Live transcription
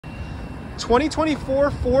2024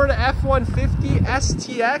 Ford F-150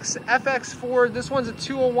 STX FX4. This one's a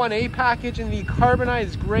 201A package in the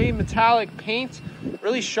carbonized gray metallic paint.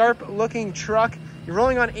 Really sharp looking truck. You're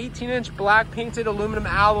rolling on 18-inch black painted aluminum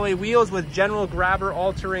alloy wheels with general grabber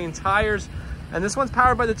all-terrain tires. And this one's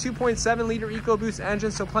powered by the 2.7 liter EcoBoost engine,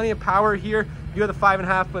 so plenty of power here. You have the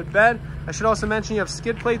 5.5 foot bed. I should also mention you have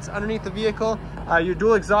skid plates underneath the vehicle. Your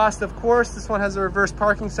dual exhaust, of course. This one has the reverse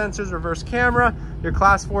parking sensors, reverse camera, your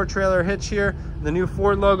class 4 trailer hitch here, the new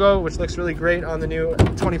Ford logo, which looks really great on the new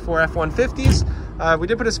 24 F-150s. We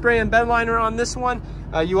did put a spray and bed liner on this one.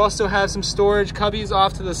 You also have some storage cubbies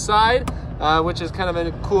off to the side, which is kind of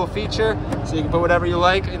a cool feature. So you can put whatever you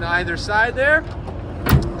like in either side there.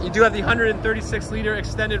 You do have the 136 liter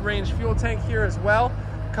extended range fuel tank here as well.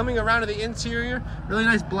 Coming around to the interior, really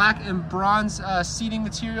nice black and bronze seating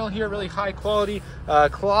material here, really high quality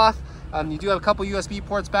cloth. You do have a couple USB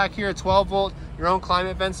ports back here, 12 volt, your own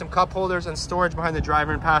climate vents, some cup holders, and storage behind the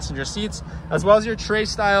driver and passenger seats, as well as your tray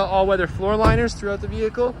style all-weather floor liners throughout the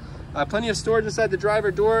vehicle. Plenty of storage inside the driver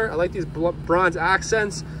door. I like these bronze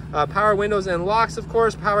accents. Power windows and locks, of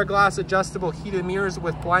course. Power glass adjustable heated mirrors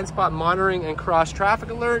with blind spot monitoring and cross traffic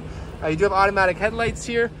alert. You do have automatic headlights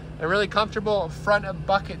here and really comfortable front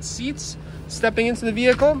bucket seats. Stepping into the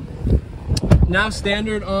vehicle, now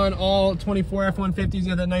standard on all 24 F-150s, you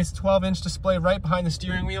have that nice 12-inch display right behind the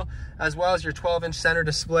steering wheel, as well as your 12-inch center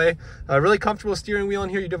display. Really comfortable steering wheel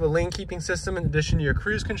in here. You do have a lane keeping system in addition to your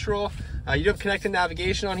cruise control. You do have connected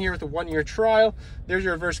navigation on here with a 1-year trial. There's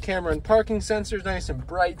your reverse camera and parking sensors, nice and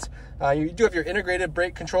bright. You do have your integrated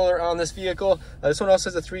brake controller on this vehicle. This one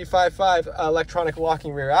also has a 355 electronic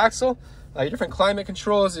locking rear axle. Your different climate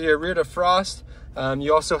controls, your rear defrost.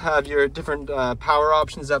 You also have your different power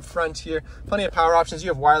options up front here. Plenty of power options.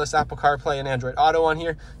 You have wireless Apple CarPlay and Android Auto on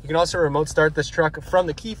here. You can also remote start this truck from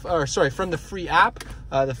the from the free app,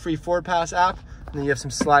 the free FordPass app. And then you have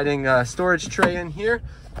some sliding storage tray in here.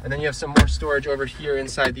 And then you have some more storage over here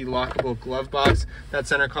inside the lockable glove box. That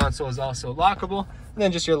center console is also lockable. And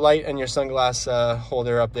then just your light and your sunglass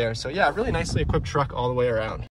holder up there. So yeah, really nicely equipped truck all the way around.